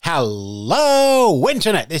Hello,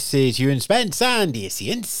 Internet. This is Ewan Spence and ESC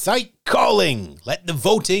Insight calling. Let the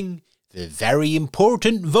voting, the very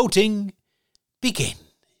important voting, begin.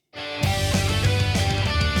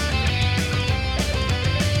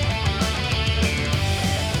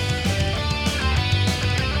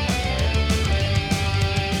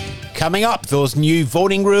 Coming up, those new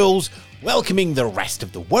voting rules, welcoming the rest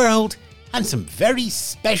of the world, and some very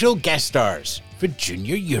special guest stars for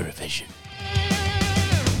Junior Eurovision.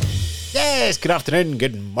 Yes, good afternoon,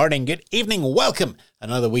 good morning, good evening, welcome.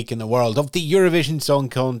 Another week in the world of the Eurovision Song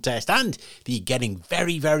Contest and the getting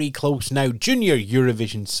very, very close now Junior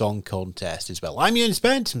Eurovision Song Contest as well. I'm Ewan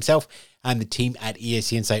Spence, himself, and the team at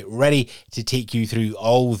ESC Insight ready to take you through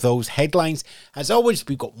all those headlines. As always,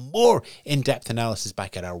 we've got more in-depth analysis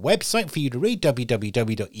back at our website for you to read,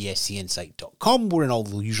 www.escinsight.com. We're in all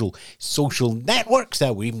the usual social networks.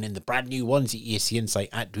 We're even in the brand new ones, ESC Insight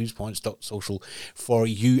at doospoints.social for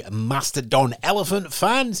you Mastodon Elephant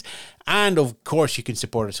fans. And of course, you can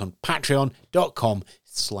support us on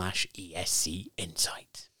patreon.com/ESC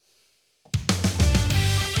Insight.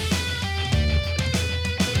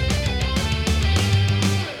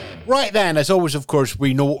 Right then, as always, of course,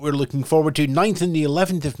 we know what we're looking forward to. 9th and the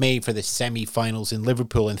 11th of May for the semi-finals in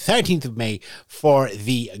Liverpool and 13th of May for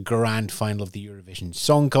the grand final of the Eurovision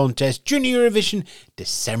Song Contest. Junior Eurovision,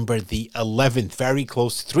 December the 11th. Very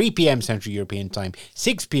close, 3 p.m. Central European Time,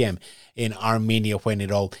 6 p.m. in Armenia when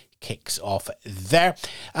it all kicks off there.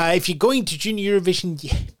 If you're going to Junior Eurovision,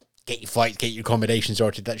 get your flights, get your accommodation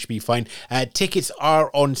sorted. That should be fine. Tickets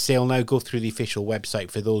are on sale now. Go through the official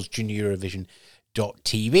website for those, Junior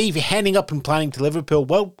Eurovision.tv. If you're heading up and planning to Liverpool,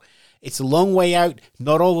 well, it's a long way out.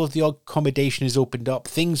 Not all of the accommodation is opened up.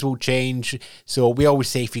 Things will change. So we always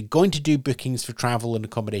say if you're going to do bookings for travel and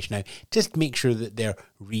accommodation now, just make sure that they're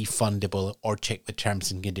refundable or check the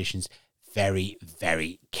terms and conditions very,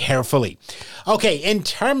 very carefully. Okay, in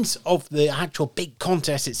terms of the actual big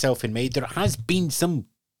contest itself in May, there has been some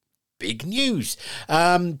big news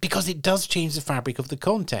because it does change the fabric of the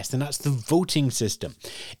contest, and that's the voting system.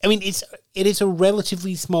 I mean, it is a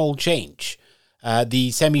relatively small change.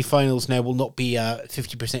 The semi-finals now will not be a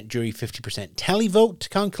 50% jury, 50% televote to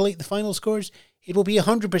calculate the final scores. It will be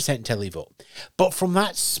 100% televote. But from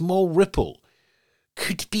that small ripple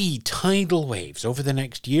could be tidal waves over the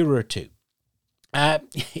next year or two.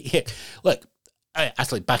 Look,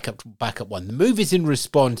 actually, back up one. The move is in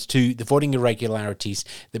response to the voting irregularities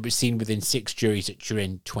that were seen within 6 juries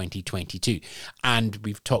during 2022. And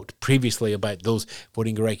we've talked previously about those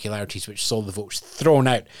voting irregularities which saw the votes thrown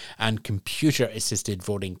out and computer-assisted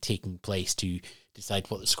voting taking place to decide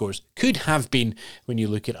what the scores could have been when you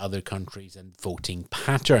look at other countries and voting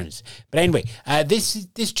patterns. But anyway,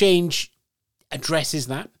 this change addresses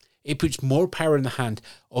that. It puts more power in the hand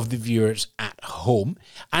of the viewers at home,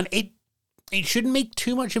 and it shouldn't make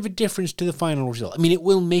too much of a difference to the final result. I mean, it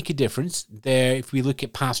will make a difference. If we look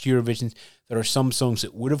at past Eurovisions, there are some songs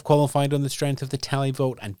that would have qualified on the strength of the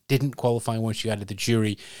televote and didn't qualify once you added the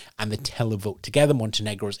jury and the televote together.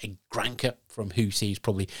 Montenegro's Igranka from Who Says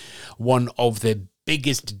probably one of the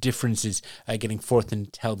biggest differences, getting fourth in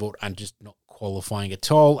televote and just not qualifying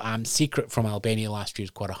at all. Secret from Albania last year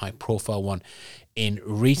is quite a high-profile one in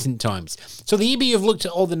recent times. So the EB have looked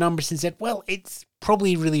at all the numbers and said, well, it's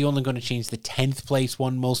probably really only going to change the 10th place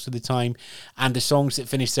one most of the time, and the songs that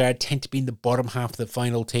finish there tend to be in the bottom half of the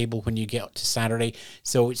final table when you get up to Saturday,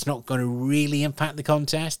 so it's not going to really impact the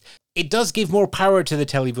contest. It does give more power to the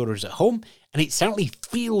televoters at home, and it certainly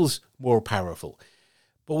feels more powerful.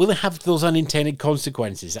 But will it have those unintended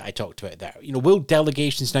consequences that I talked about there? You know, will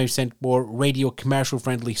delegations now send more radio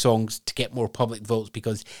commercial-friendly songs to get more public votes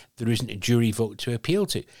because there isn't a jury vote to appeal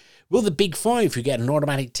to? Will the Big Five, who get an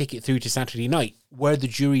automatic ticket through to Saturday night, where the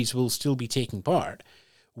juries will still be taking part,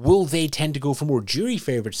 will they tend to go for more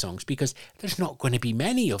jury-favoured songs because there's not going to be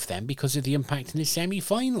many of them because of the impact in the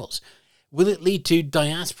semi-finals? Will it lead to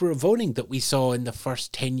diaspora voting that we saw in the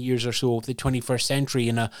first 10 years or so of the 21st century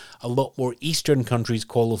in a lot more Eastern countries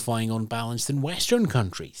qualifying on balance than Western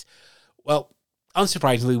countries? Well,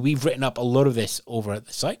 unsurprisingly, we've written up a lot of this over at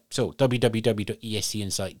the site, so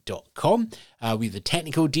www.escinsight.com. We have the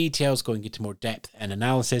technical details going into more depth and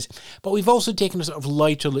analysis, but we've also taken a sort of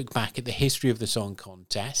lighter look back at the history of the song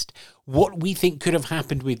contest, what we think could have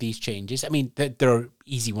happened with these changes. I mean, there are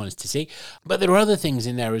easy ones to say, but there are other things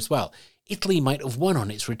in there as well. Italy might have won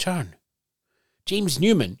on its return. James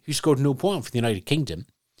Newman, who scored no point for the United Kingdom,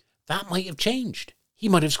 that might have changed. He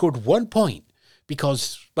might have scored 1 point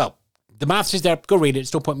because, well, the maths is there. Go read it.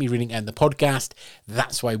 It's no point me reading it in the podcast.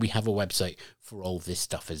 That's why we have a website for all this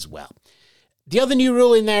stuff as well. The other new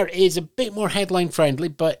rule in there is a bit more headline friendly,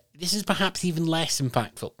 but this is perhaps even less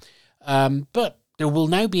impactful. But there will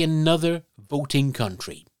now be another voting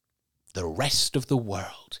country, the rest of the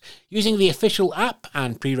world. Using the official app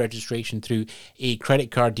and pre-registration through a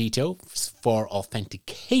credit card details for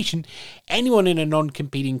authentication, anyone in a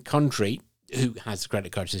non-competing country who has the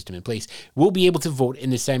credit card system in place will be able to vote in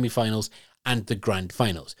the semi-finals and the grand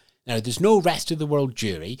finals. Now, there's no rest of the world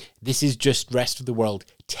jury. This is just rest of the world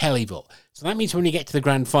televote. So that means when we get to the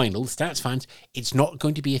grand final, Stats fans, it's not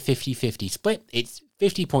going to be a 50-50 split. It's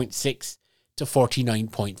 50.6 to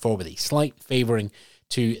 49.4 with a slight favouring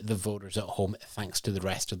to the voters at home thanks to the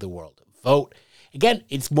rest of the world vote. Again,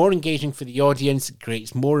 it's more engaging for the audience, it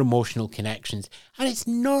creates more emotional connections, and it's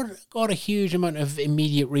not got a huge amount of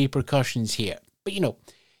immediate repercussions here. But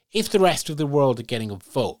if the rest of the world are getting a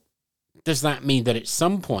vote, does that mean that at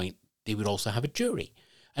some point they would also have a jury?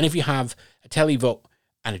 And if you have a televote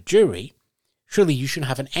and a jury, surely you should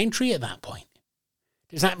have an entry at that point.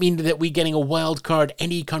 Does that mean that we're getting a wild card?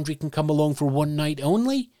 Any country can come along for one night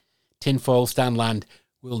only? Tinfoil Stanland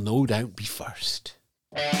will no doubt be first.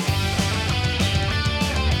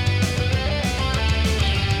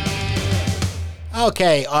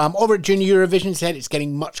 Okay, over at Junior Eurovision said it's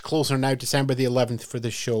getting much closer now, December the 11th for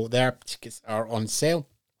the show there. Tickets are on sale.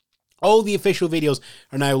 All the official videos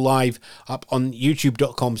are now live up on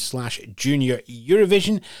youtube.com/Junior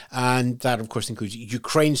Eurovision. And that, of course, includes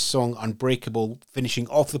Ukraine's song Unbreakable, finishing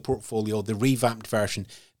off the portfolio. The revamped version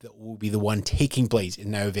that will be the one taking place is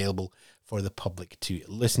now available for the public to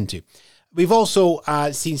listen to. We've also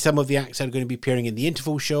seen some of the acts that are going to be appearing in the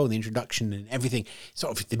interval show, the introduction and everything,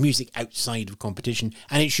 sort of the music outside of competition.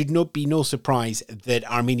 And it should not be no surprise that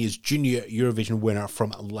Armenia's Junior Eurovision winner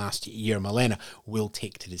from last year, Malena, will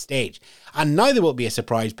take to the stage. And neither will be a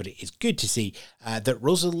surprise, but it is good to see that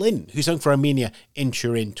Rosalind, who sung for Armenia in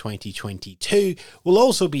Turin 2022, will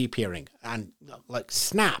also be appearing. And like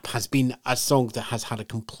Snap has been a song that has had a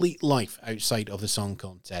complete life outside of the song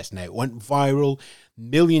contest now. It went viral,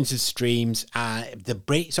 millions of streams, the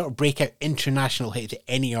breakout international hit that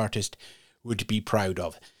any artist would be proud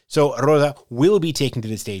of. So Rosa will be taken to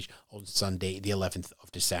the stage on Sunday, the 11th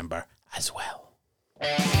of December as well.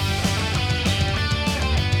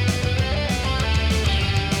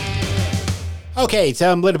 Okay,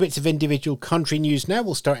 some little bits of individual country news now.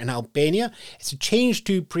 We'll start in Albania. It's a change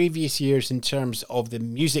to previous years in terms of the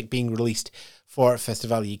music being released for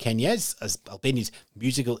Festivali Këngës as Albania's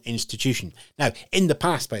musical institution. Now, in the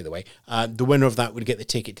past, by the way, the winner of that would get the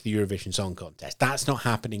ticket to the Eurovision Song Contest. That's not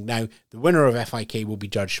happening now. The winner of FIK will be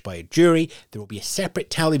judged by a jury. There will be a separate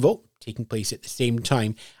televote taking place at the same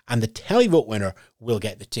time, and the televote winner will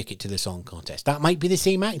get the ticket to the song contest. That might be the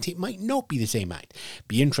same act, it might not be the same act.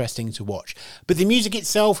 Be interesting to watch. But the music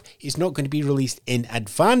itself is not going to be released in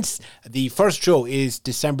advance. The first show is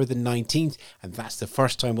December the 19th, and that's the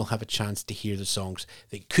first time we'll have a chance to hear the songs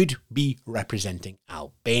that could be representing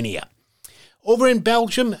Albania. Over in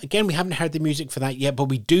Belgium, again, we haven't heard the music for that yet, but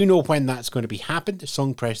we do know when that's going to be happened. The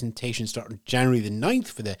song presentation starts on January the 9th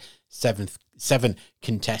for the seven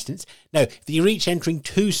contestants. Now, you're each entering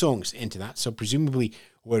 2 songs into that, so presumably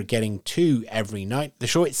we're getting 2 every night. The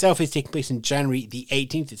show itself is taking place on January the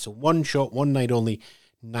 18th. It's a one-shot, one-night only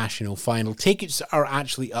national final. Tickets are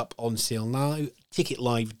actually up on sale now,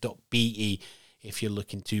 ticketlive.be. If you're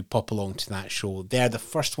looking to pop along to that show. They're the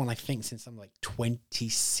first one, I think, since something like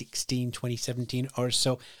 2016, 2017 or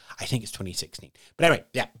so. I think it's 2016. But anyway,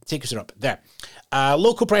 yeah, tickets are up there.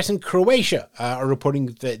 Local press in Croatia are reporting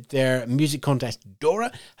that their music contest,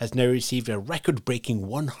 Dora, has now received a record-breaking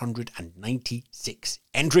 196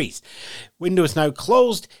 entries. Window is now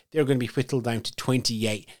closed. They're going to be whittled down to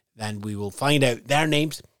 28. Then we will find out their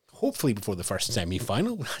names, hopefully before the first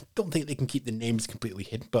semi-final. I don't think they can keep the names completely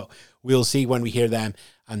hidden, but we'll see when we hear them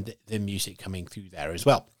and the music coming through there as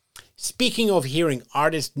well. Speaking of hearing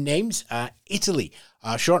artist names, Italy,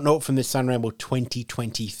 a short note from the Sanremo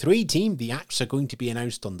 2023 team. The acts are going to be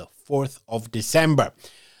announced on the 4th of December.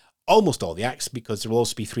 Almost all the acts, because there will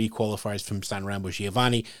also be 3 qualifiers from Sanremo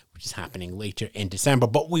Giovanni, which is happening later in December.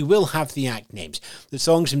 But we will have the act names. The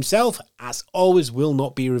songs themselves, as always, will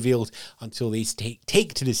not be revealed until they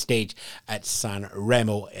take to the stage at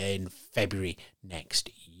Sanremo in February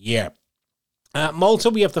next year. Malta,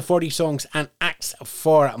 we have the 40 songs and acts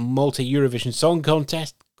for Malta Eurovision Song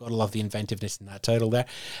Contest. Gotta love the inventiveness in that title there.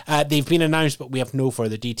 They've been announced, but we have no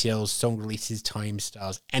further details, song releases, time,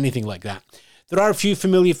 styles, anything like that. There are a few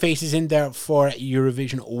familiar faces in there for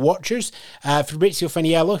Eurovision watchers. Fabrizio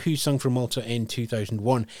Faniello, who sung for Malta in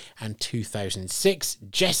 2001 and 2006.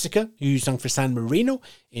 Jessica, who sung for San Marino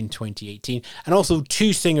in 2018. And also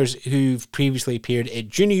two singers who've previously appeared at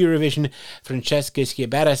Junior Eurovision, Francesca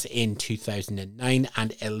Schiaberas in 2009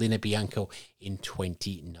 and Elena Bianco in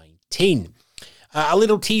 2019. A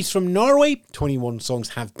little tease from Norway. 21 songs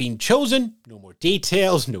have been chosen. No more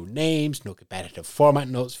details, no names, no competitive format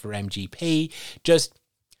notes for MGP. Just,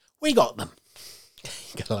 we got them.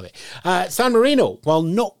 Gotta love it. San Marino, while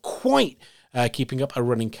not quite keeping up a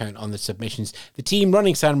running count on the submissions, the team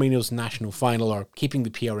running San Marino's national final are keeping the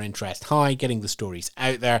PR interest high, getting the stories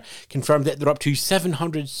out there. Confirmed that they're up to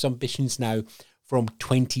 700 submissions now from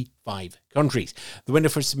 25 countries. The window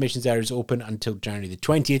for submissions there is open until January the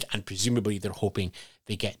 20th, and presumably they're hoping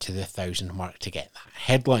they get to the 1,000 mark to get that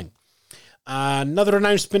headline. Another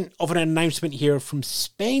announcement here from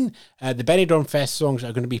Spain. The Benidorm Fest songs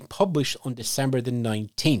are going to be published on December the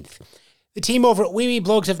 19th. The team over at Wee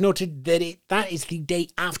Blogs have noted that that is the day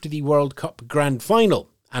after the World Cup Grand Final,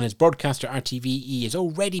 and as broadcaster RTVE is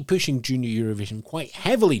already pushing Junior Eurovision quite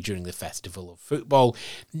heavily during the Festival of Football.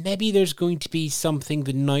 Maybe there's going to be something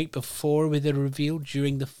the night before with a reveal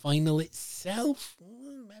during the final itself.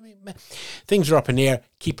 Things are up in the air.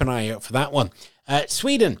 Keep an eye out for that one.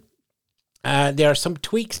 Sweden. There are some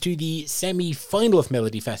tweaks to the semi-final of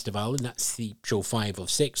Melody Festival, and that's the show 5 of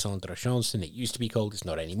 6 on Andra Chansen. It used to be called, it's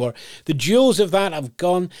not anymore. The duels of that have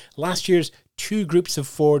gone. Last year's 2 groups of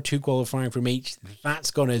 4, 2 qualifying from each,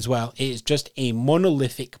 that's gone as well. It is just a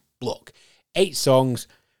monolithic block. 8 songs,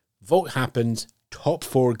 vote happens, top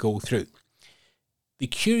 4 go through. The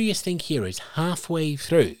curious thing here is halfway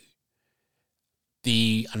through,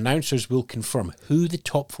 the announcers will confirm who the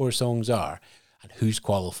top 4 songs are and who's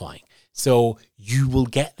qualifying. So you will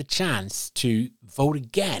get the chance to vote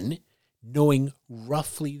again, knowing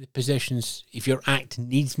roughly the positions. If your act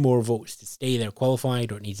needs more votes to stay there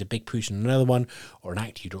qualified, or it needs a big push on another one, or an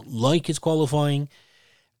act you don't like is qualifying,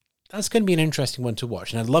 that's going to be an interesting one to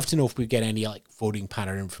watch. And I'd love to know if we get any voting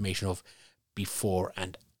pattern information of before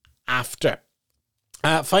and after.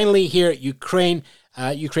 Finally here, Ukraine.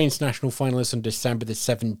 Ukraine's national finalists on December the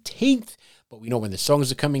 17th, but we know when the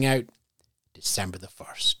songs are coming out, December the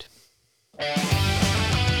 1st.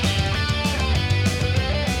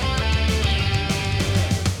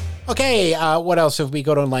 Okay, what else have we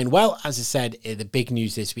got online? Well, as I said, the big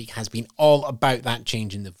news this week has been all about that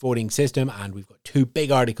change in the voting system, and we've got 2 big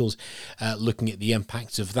articles looking at the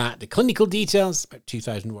impacts of that. The clinical details, about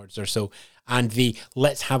 2,000 words or so, and the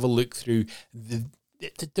let's have a look through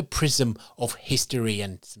the prism of history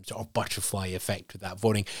and some sort of butterfly effect with that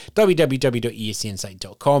voting.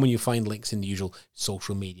 www.escinsight.com, and you'll find links in the usual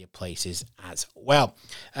social media places as well.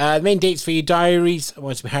 The main dates for your diaries,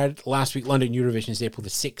 as we heard last week, London Eurovision is April the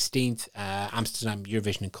 16th, Amsterdam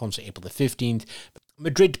Eurovision and Concert April the 15th,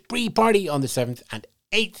 Madrid pre-party on the 7th and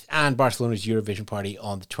 8th, and Barcelona's Eurovision party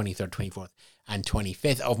on the 23rd, 24th and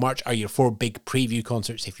 25th of March are your 4 big preview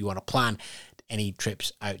concerts. If you want to plan any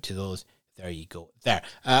trips out to those, there you go there.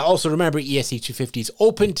 Also remember, ESC 250 is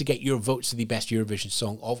open to get your votes to the best Eurovision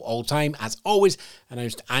song of all time, as always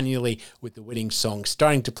announced annually, with the winning song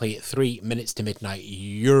starting to play at 3 minutes to midnight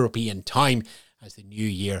European time as the new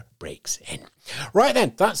year breaks in. Right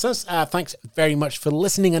then, that's us. Thanks very much for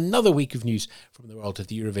listening. Another week of news from the world of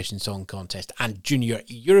the Eurovision Song Contest and Junior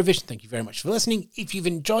Eurovision. Thank you very much for listening. If you've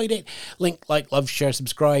enjoyed it, like, love, share,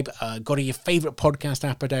 subscribe. Go to your favourite podcast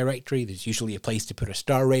app or directory. There's usually a place to put a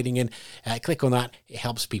star rating in. Click on that. It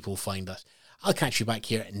helps people find us. I'll catch you back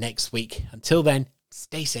here next week. Until then,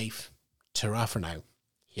 stay safe. Ta-ra for now.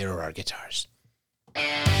 Here are our guitars.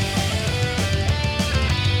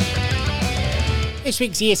 This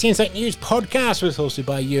week's ESC Insight News podcast was hosted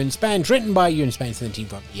by Ewan Spence, written by Ewan Spence and the team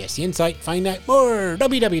from ESC Insight. Find out more,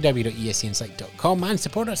 www.escinsight.com, and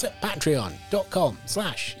support us at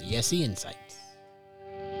patreon.com/ESC Insight.